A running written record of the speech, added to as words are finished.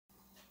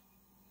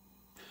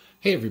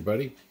Hey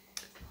everybody,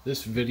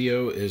 this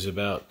video is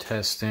about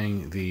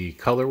testing the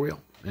color wheel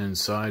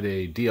inside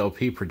a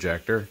DLP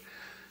projector.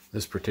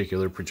 This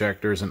particular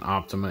projector is an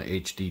Optoma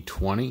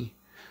HD20.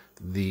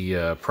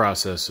 The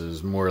process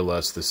is more or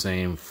less the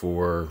same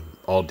for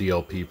all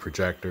DLP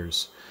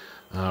projectors.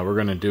 We're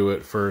going to do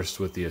it first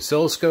with the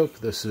oscilloscope.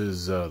 This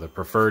is the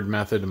preferred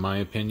method in my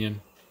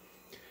opinion.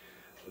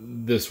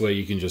 This way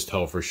you can just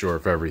tell for sure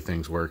if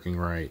everything's working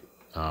right.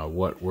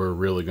 What we're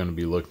really going to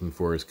be looking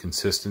for is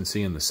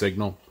consistency in the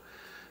signal.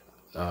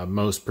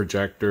 Most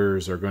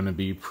projectors are going to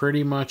be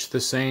pretty much the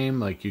same.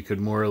 Like you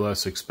could more or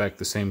less expect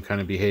the same kind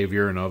of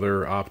behavior in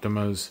other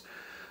Optomas,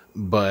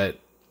 but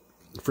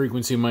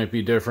frequency might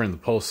be different, the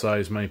pulse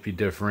size might be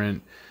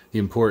different. The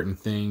important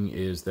thing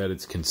is that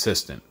it's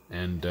consistent,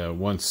 and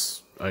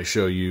once I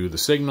show you the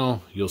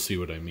signal, you'll see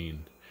what I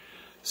mean.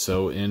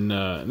 So in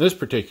this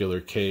particular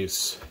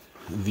case,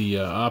 the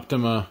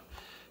Optoma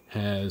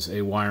has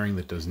a wiring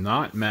that does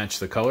not match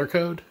the color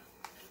code.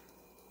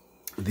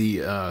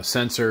 The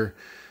sensor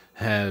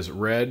has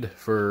red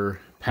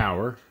for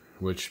power,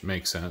 which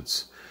makes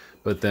sense,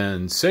 but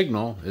then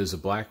signal is a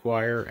black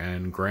wire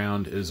and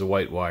ground is a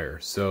white wire.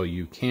 So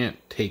you can't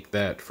take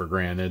that for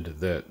granted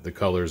that the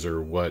colors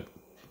are what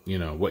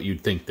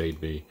you'd think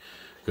they'd be,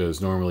 because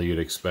normally you'd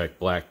expect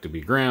black to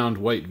be ground,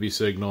 white to be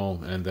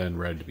signal, and then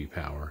red to be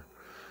power,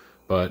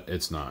 but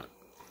it's not.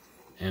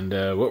 And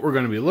what we're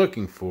going to be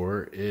looking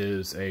for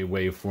is a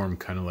waveform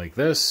kind of like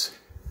this.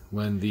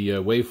 When the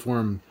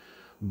waveform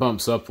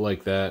bumps up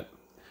like that,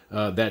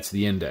 that's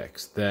the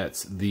index.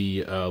 That's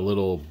the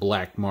little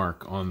black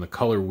mark on the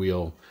color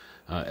wheel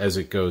as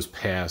it goes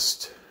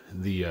past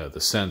the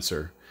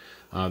sensor.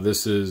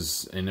 This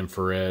is an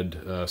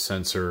infrared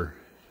sensor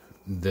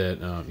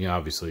that,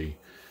 obviously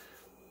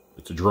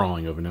it's a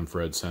drawing of an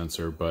infrared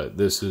sensor, but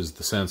this is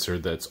the sensor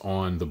that's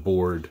on the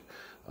board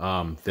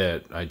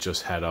that I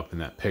just had up in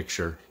that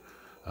picture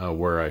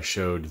where I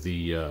showed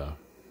the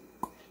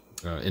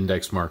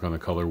index mark on the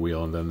color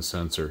wheel and then the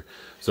sensor.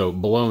 So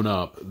blown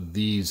up,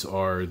 these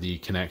are the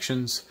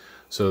connections.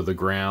 So the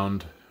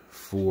ground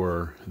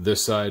for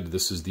this side,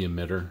 this is the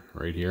emitter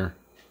right here,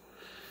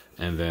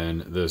 and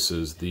then this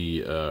is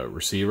the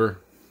receiver.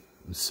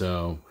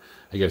 So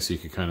I guess you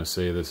could kind of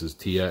say this is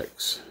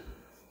TX,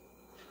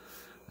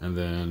 and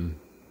then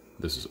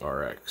this is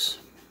RX.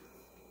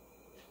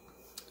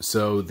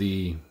 So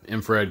the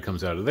infrared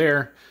comes out of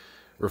there,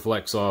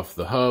 reflects off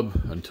the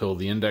hub until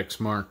the index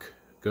mark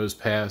goes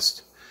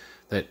past.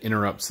 That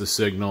interrupts the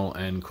signal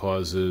and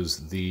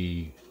causes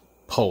the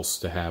pulse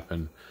to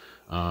happen,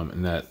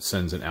 and that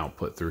sends an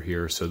output through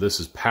here. So this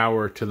is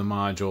power to the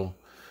module.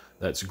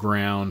 That's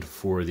ground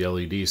for the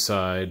LED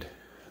side.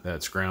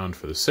 That's ground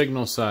for the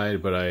signal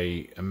side, but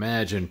I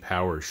imagine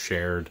power is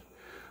shared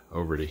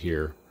over to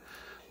here.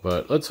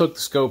 But let's hook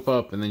the scope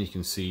up and then you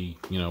can see,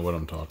 what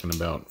I'm talking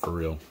about for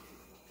real.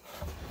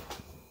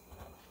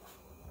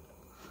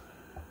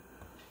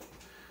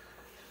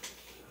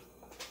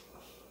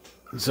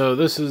 So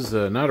this is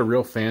not a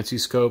real fancy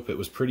scope. It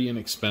was pretty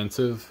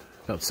inexpensive,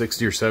 about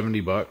 60 or 70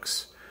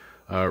 bucks.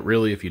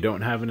 Really, if you don't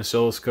have an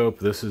oscilloscope,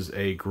 this is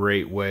a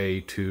great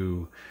way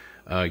to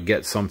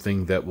get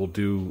something that will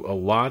do a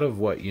lot of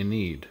what you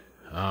need.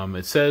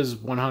 It says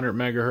 100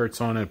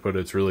 megahertz on it, but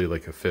it's really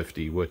like a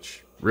 50,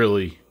 which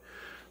really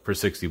for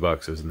 60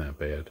 bucks isn't that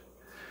bad.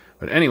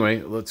 But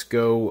anyway, let's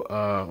go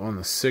on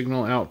the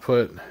signal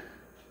output.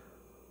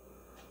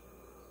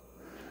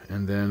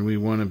 And then we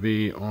want to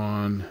be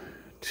on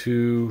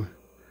 2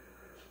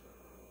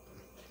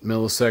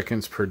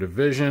 milliseconds per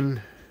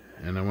division,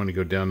 and I want to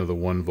go down to the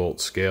 1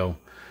 volt scale.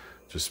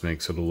 Just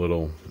makes it a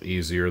little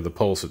easier. The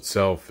pulse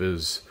itself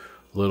is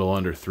a little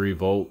under 3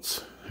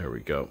 volts. There we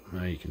go.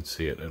 Now you can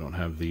see it. I don't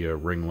have the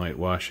ring light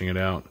washing it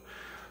out.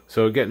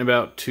 So getting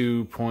about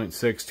 2.6,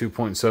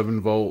 2.7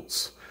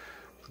 volts.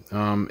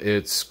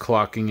 It's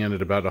clocking in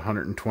at about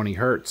 120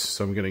 hertz,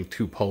 so I'm getting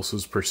 2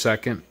 pulses per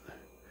second.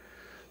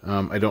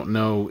 I don't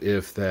know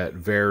if that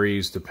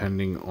varies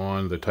depending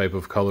on the type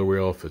of color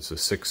wheel, if it's a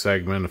 6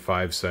 segment, a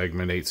 5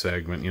 segment, 8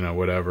 segment,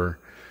 whatever.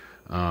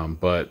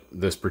 But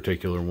this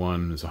particular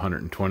one is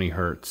 120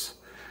 hertz.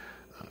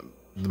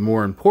 The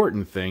more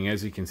important thing,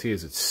 as you can see,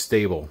 is it's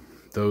stable.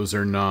 Those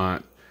are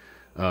not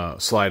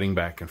sliding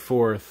back and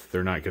forth.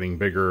 They're not getting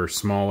bigger or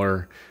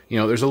smaller.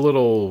 There's a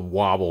little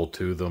wobble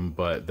to them,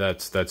 but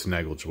that's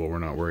negligible. We're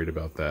not worried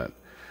about that.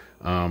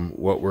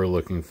 What we're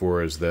looking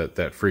for is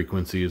that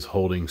frequency is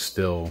holding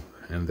still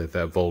and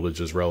that voltage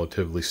is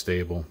relatively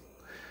stable.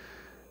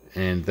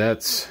 And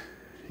that's,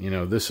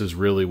 this is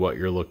really what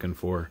you're looking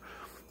for.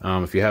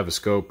 If you have a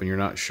scope and you're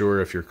not sure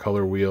if your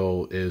color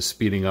wheel is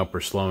speeding up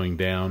or slowing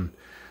down,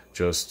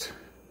 just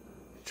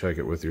check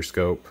it with your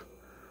scope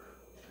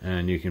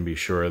and you can be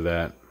sure of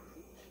that.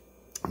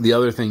 The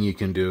other thing you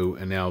can do,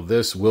 and now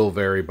this will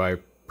vary by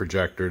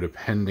projector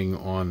depending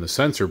on the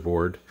sensor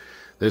board.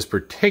 This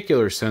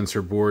particular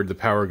sensor board, the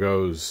power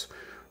goes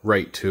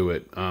right to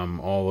it.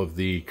 All of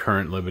the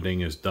current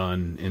limiting is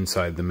done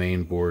inside the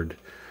main board.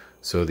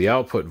 So the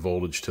output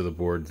voltage to the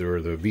board,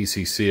 or the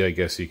VCC, I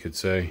guess you could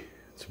say,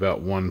 it's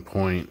about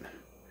 1.1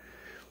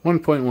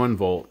 1.1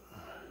 volt.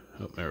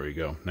 Oh, there we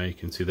go. Now you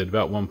can see that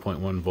about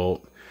 1.1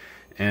 volt.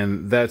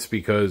 And that's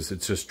because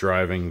it's just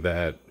driving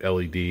that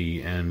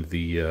LED and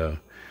the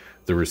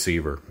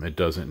receiver. It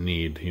doesn't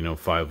need,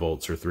 5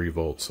 volts or 3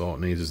 volts. All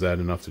it needs is that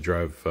enough to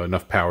drive,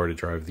 enough power to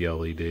drive the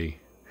LED.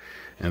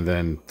 And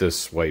then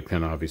this white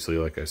pin, obviously,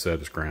 like I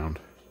said, is ground.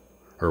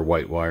 Or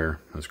white wire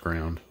is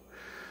ground.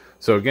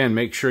 So again,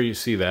 make sure you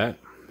see that.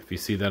 If you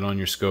see that on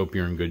your scope,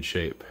 you're in good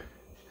shape.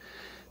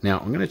 Now,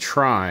 I'm going to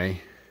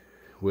try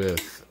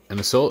with a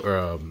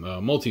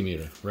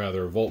multimeter,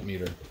 rather, a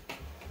voltmeter.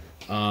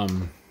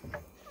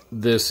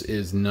 This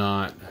is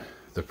not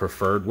the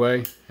preferred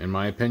way, in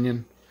my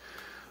opinion,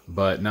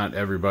 but not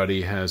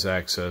everybody has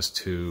access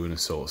to an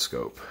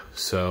oscilloscope.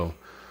 So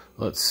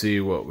let's see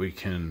what we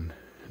can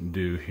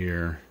do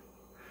here.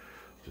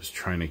 Just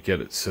trying to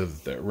get it so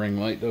that that ring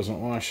light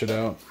doesn't wash it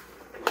out.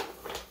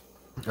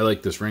 I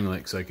like this ring light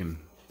because I can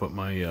put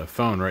my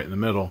phone right in the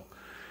middle.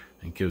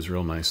 It gives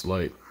real nice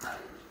light.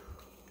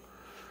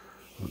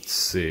 Let's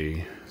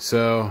see.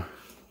 So,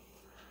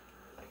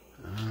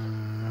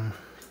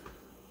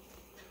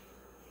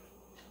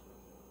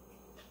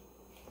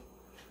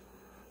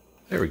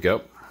 there we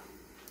go.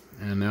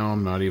 And now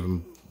I'm not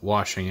even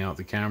washing out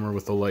the camera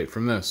with the light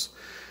from this.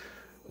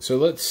 So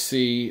let's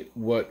see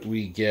what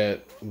we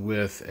get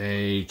with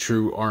a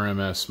true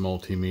RMS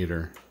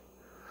multimeter.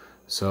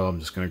 So I'm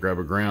just going to grab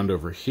a ground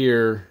over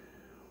here,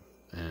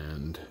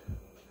 and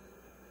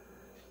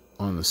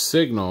on the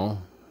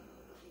signal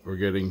we're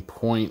getting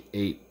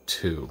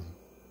 0.82.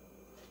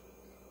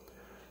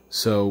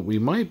 So we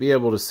might be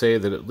able to say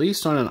that at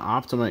least on an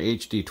Optoma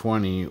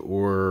HD20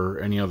 or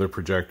any other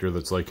projector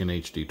that's like an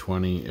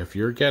HD20, if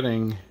you're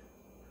getting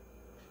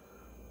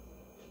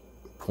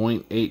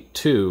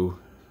 0.82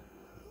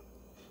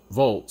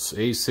 volts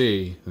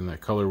AC, then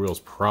that color wheel's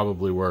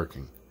probably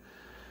working.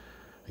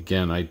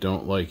 Again, I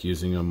don't like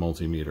using a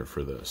multimeter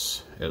for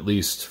this, at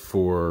least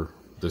for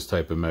this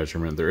type of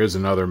measurement. There is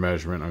another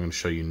measurement I'm going to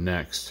show you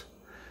next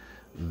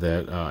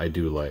that I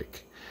do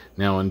like.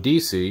 Now on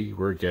DC,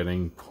 we're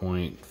getting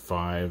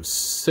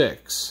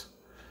 0.56.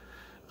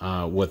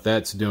 What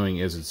that's doing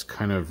is it's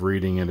kind of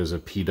reading it as a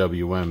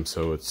PWM,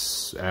 so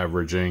it's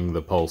averaging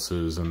the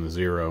pulses and the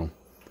zero.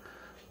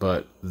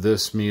 But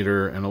this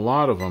meter, and a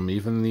lot of them,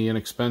 even the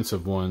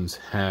inexpensive ones,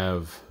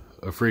 have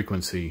a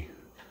frequency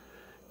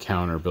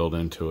counter built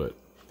into it.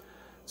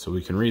 So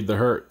we can read the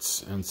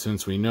hertz, and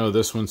since we know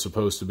this one's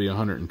supposed to be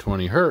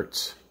 120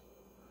 hertz,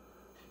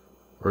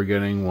 we're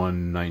getting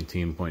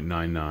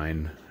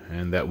 119.99,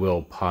 and that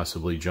will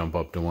possibly jump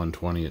up to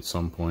 120 at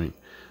some point.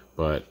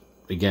 But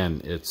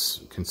again,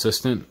 it's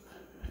consistent,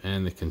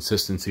 and the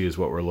consistency is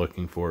what we're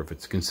looking for. If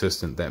it's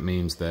consistent, that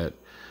means that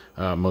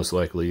most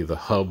likely the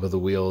hub of the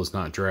wheel is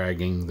not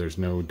dragging, there's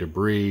no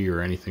debris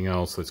or anything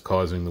else that's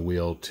causing the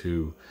wheel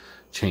to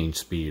change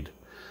speed.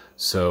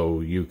 So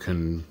you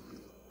can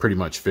pretty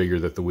much figure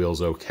that the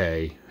wheel's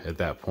okay at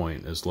that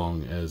point, as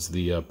long as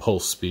the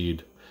pulse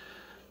speed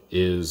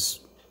is,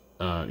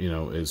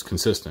 is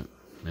consistent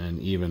and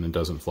even and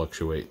doesn't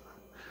fluctuate.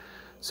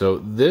 So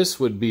this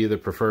would be the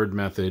preferred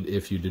method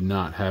if you did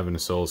not have an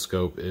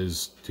oscilloscope,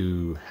 is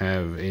to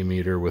have a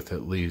meter with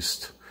at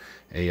least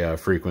a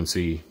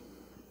frequency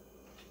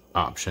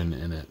option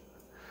in it.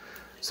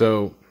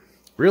 So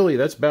really,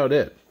 that's about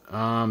it.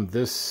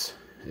 This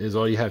is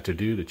all you have to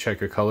do to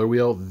check a color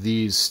wheel.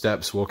 These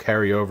steps will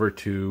carry over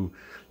to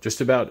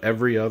just about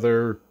every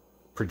other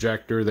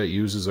projector that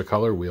uses a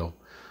color wheel.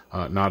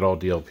 Not all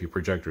DLP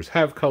projectors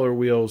have color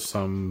wheels.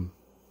 Some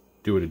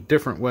do it a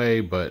different way,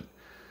 but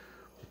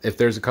if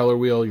there's a color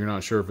wheel, you're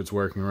not sure if it's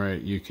working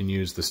right, you can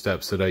use the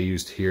steps that I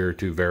used here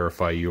to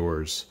verify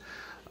yours.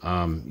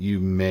 You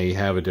may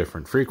have a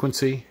different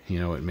frequency,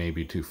 it may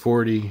be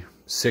 240,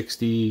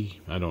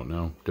 60, I don't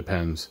know,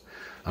 depends.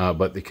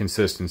 But the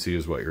consistency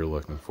is what you're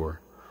looking for.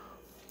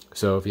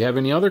 So if you have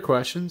any other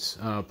questions,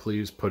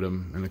 please put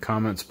them in the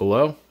comments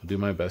below. I'll do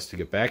my best to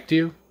get back to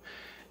you.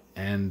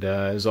 And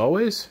as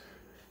always,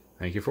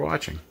 thank you for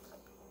watching.